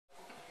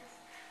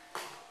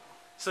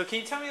So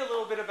can you tell me a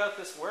little bit about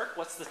this work?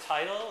 What's the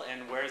title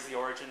and where's the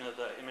origin of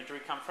the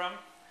imagery come from?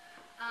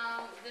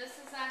 This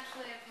is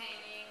actually a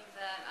painting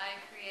that I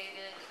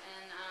created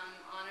in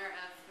honor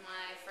of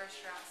my first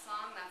rap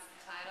song. That's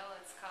the title.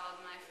 It's called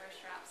My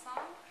First Rap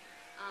Song.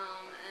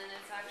 And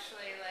it's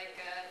actually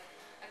like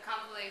a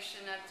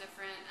compilation of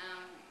different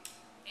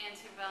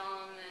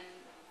antebellum and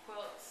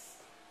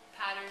quilts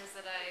patterns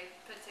that I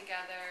put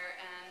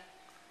together and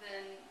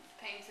then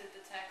painted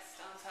the text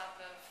on top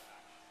of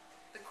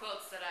the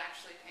quilts that I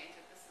actually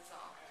painted. This is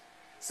all.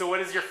 So what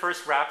does your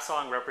first rap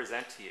song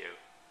represent to you?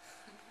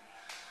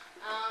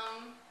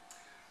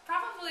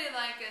 Probably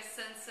like a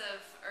sense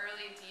of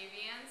early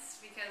deviance,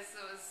 because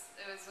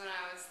it was when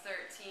I was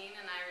 13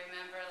 and I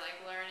remember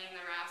like learning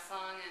the rap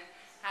song and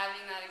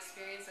having that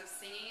experience of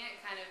singing it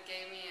kind of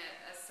gave me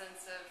a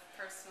sense of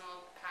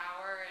personal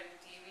power and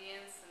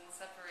deviance and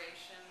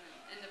separation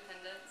and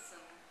independence,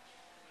 and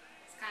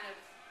it's kind of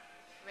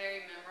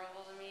very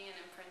memorable to me and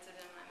imprinted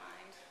in my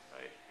mind.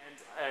 Right.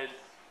 And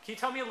can you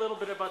tell me a little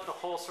bit about the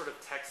whole sort of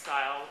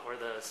textile or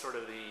the sort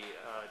of the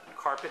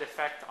carpet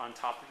effect on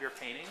top of your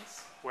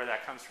paintings, where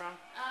that comes from?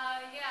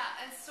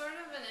 Yeah, it's sort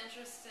of an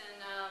interest in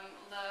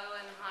low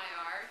and high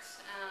art,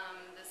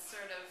 this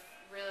sort of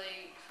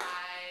really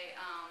high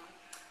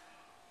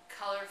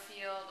color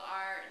field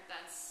art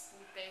that's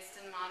based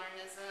in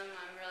modernism.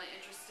 I'm really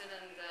interested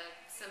in the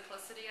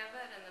simplicity of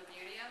it and the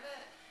beauty of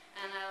it,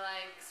 and I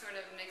like sort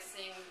of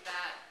mixing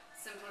that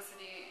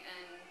simplicity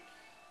and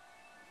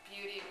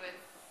beauty with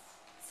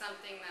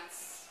something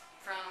that's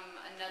from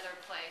another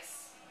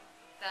place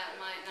that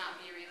might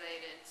not be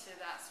related to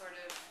that sort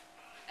of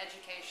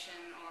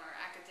education or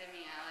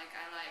academia. Like,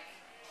 I like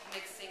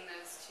mixing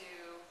those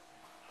two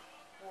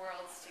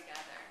worlds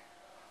together.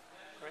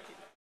 Right.